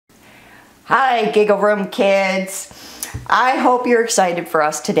Hi, Giggle Room kids. I hope you're excited for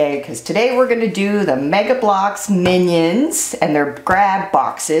us today because today we're going to do the Mega Bloks Minions and their grab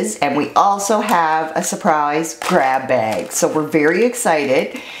boxes, and we also have a surprise grab bag. So we're very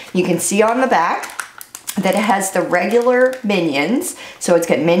excited. You can see on the back that it has the regular Minions. So it's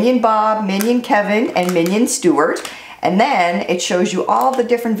got Minion Bob, Minion Kevin, and Minion Stuart. And then it shows you all the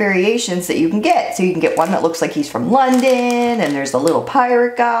different variations that you can get. So you can get one that looks like he's from London, and there's a little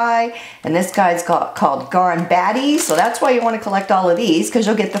pirate guy, and this guy's called Gone Batty. So that's why you want to collect all of these, because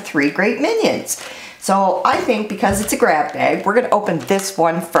you'll get the 3 great Minions. So I think because it's a grab bag, we're going to open this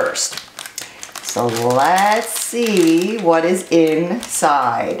one first. So let's see what is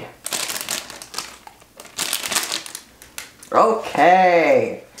inside.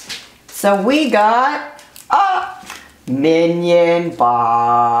 Okay, so we got Minion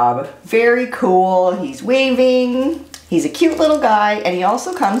Bob. Very cool. He's waving. He's a cute little guy, and he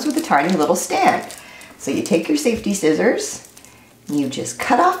also comes with a tiny little stand. So you take your safety scissors, you just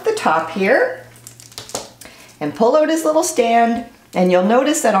cut off the top here and pull out his little stand, and you'll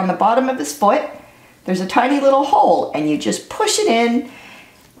notice that on the bottom of his foot there's a tiny little hole, and you just push it in,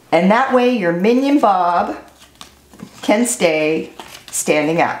 and that way your Minion Bob can stay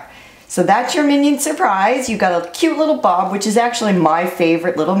standing up. So that's your Minion surprise. You got a cute little Bob, which is actually my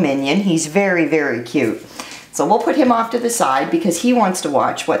favorite little Minion. He's very, very cute. So we'll put him off to the side because he wants to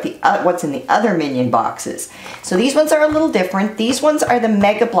watch what's in the other Minion boxes. So these ones are a little different. These ones are the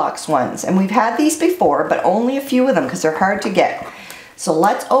Mega Bloks ones, and we've had these before, but only a few of them because they're hard to get. So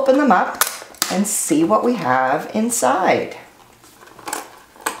let's open them up and see what we have inside.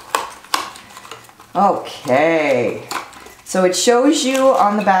 Okay. So it shows you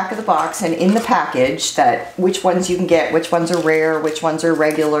on the back of the box and in the package that which ones you can get, which ones are rare, which ones are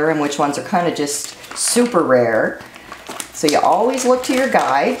regular, and which ones are kind of just super rare. So you always look to your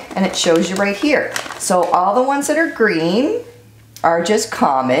guide, and it shows you right here. So all the ones that are green are just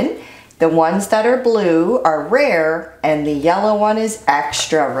common. The ones that are blue are rare, and the yellow one is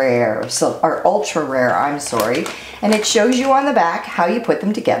extra rare, or ultra rare, I'm sorry. And it shows you on the back how you put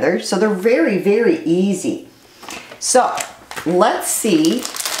them together. So they're very, very easy. So let's see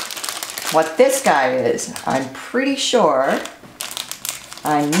what this guy is. I'm pretty sure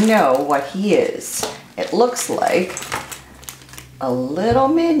I know what he is. It looks like a little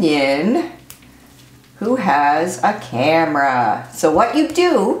Minion who has a camera. So what you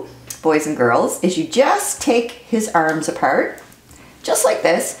do, boys and girls, is you just take his arms apart, just like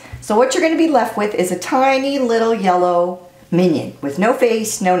this. So what you're going to be left with is a tiny little yellow Minion with no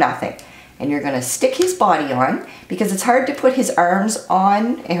face, no nothing. And you're going to stick his body on, because it's hard to put his arms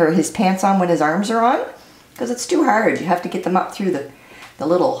on, or his pants on when his arms are on, because it's too hard. You have to get them up through the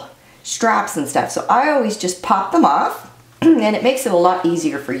little straps and stuff. So I always just pop them off, and it makes it a lot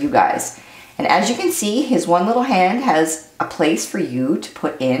easier for you guys. And as you can see, his one little hand has a place for you to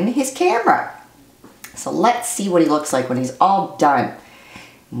put in his camera. So let's see what he looks like when he's all done.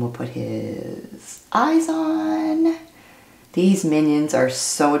 And we'll put his eyes on. These Minions are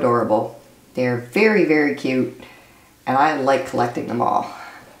so adorable. They're very, very cute, and I like collecting them all.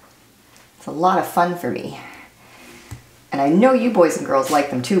 It's a lot of fun for me. And I know you boys and girls like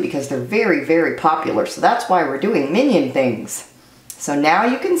them too, because they're very, very popular. So that's why we're doing Minion things. So now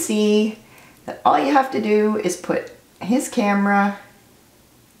you can see that all you have to do is put his camera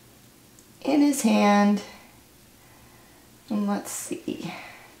in his hand. And let's see.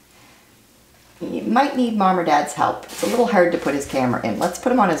 You might need Mom or Dad's help. It's a little hard to put his camera in. Let's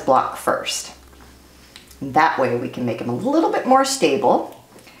put him on his block first. And that way we can make him a little bit more stable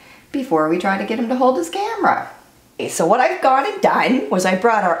before we try to get him to hold his camera. Okay, so what I've gone and done was I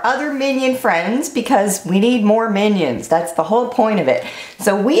brought our other Minion friends because we need more Minions. That's the whole point of it.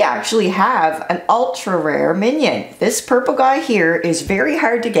 So we actually have an ultra rare Minion. This purple guy here is very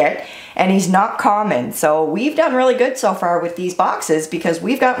hard to get, and he's not common. So we've done really good so far with these boxes because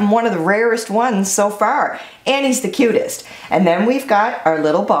we've gotten one of the rarest ones so far, and he's the cutest. And then we've got our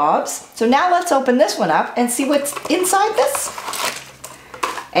little Bobs. So now let's open this one up and see what's inside this.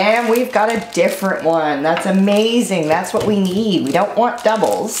 And we've got a different one. That's amazing. That's what we need. We don't want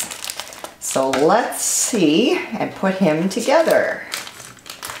doubles. So let's see and put him together.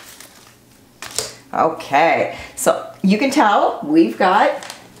 Okay, so you can tell we've got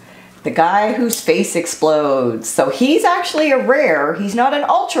the guy whose face explodes. So he's actually a rare. He's not an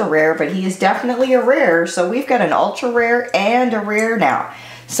ultra rare, but he is definitely a rare. So we've got an ultra rare and a rare now.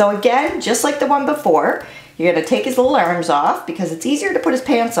 So again, just like the one before, you're going to take his little arms off because it's easier to put his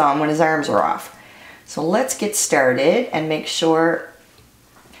pants on when his arms are off. So let's get started and make sure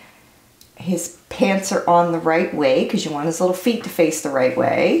his pants are on the right way because you want his little feet to face the right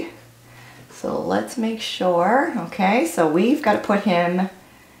way. So let's make sure. Okay, so we've got to put him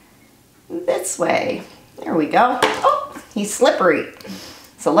this way. There we go. Oh, he's slippery.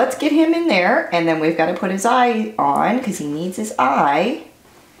 So let's get him in there, and then we've got to put his eye on because he needs his eye.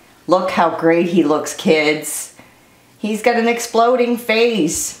 Look how great he looks, kids. He's got an exploding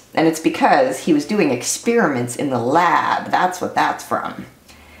face, and it's because he was doing experiments in the lab. That's what that's from.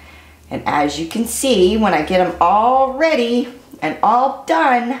 And as you can see, when I get him all ready and all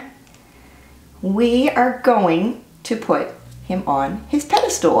done, we are going to put him on his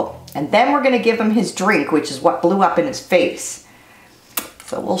pedestal. And then we're going to give him his drink, which is what blew up in his face.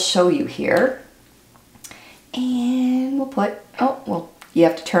 So we'll show you here. And we'll put, oh, well, you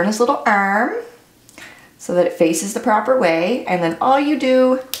have to turn his little arm so that it faces the proper way. And then all you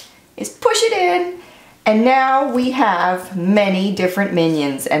do is push it in. And now we have many different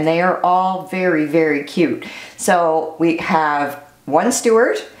minions, and they are all very, very cute. So we have one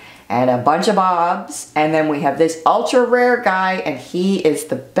Stuart and a bunch of Bobs, and then we have this ultra rare guy, and he is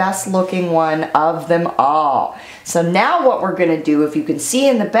the best looking one of them all. So now what we're gonna do, if you can see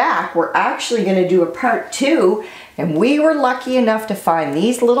in the back, we're actually gonna do a part 2, and we were lucky enough to find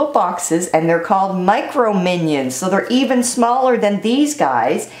these little boxes, and they're called micro minions, so they're even smaller than these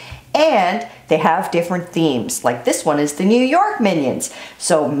guys, and they have different themes. Like this one is the New York Minions.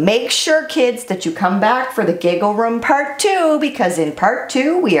 So make sure, kids, that you come back for the Giggle Room part 2, because in part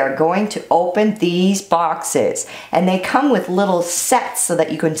 2 we are going to open these boxes. And they come with little sets so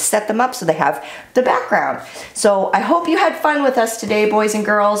that you can set them up so they have the background. So I hope you had fun with us today, boys and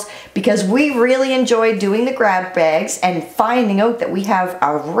girls, because we really enjoyed doing the grab bags and finding out that we have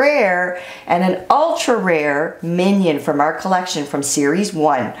a rare and an ultra rare minion from our collection from series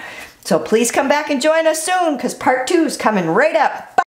 1. So please come back and join us soon, because part 2 is coming right up.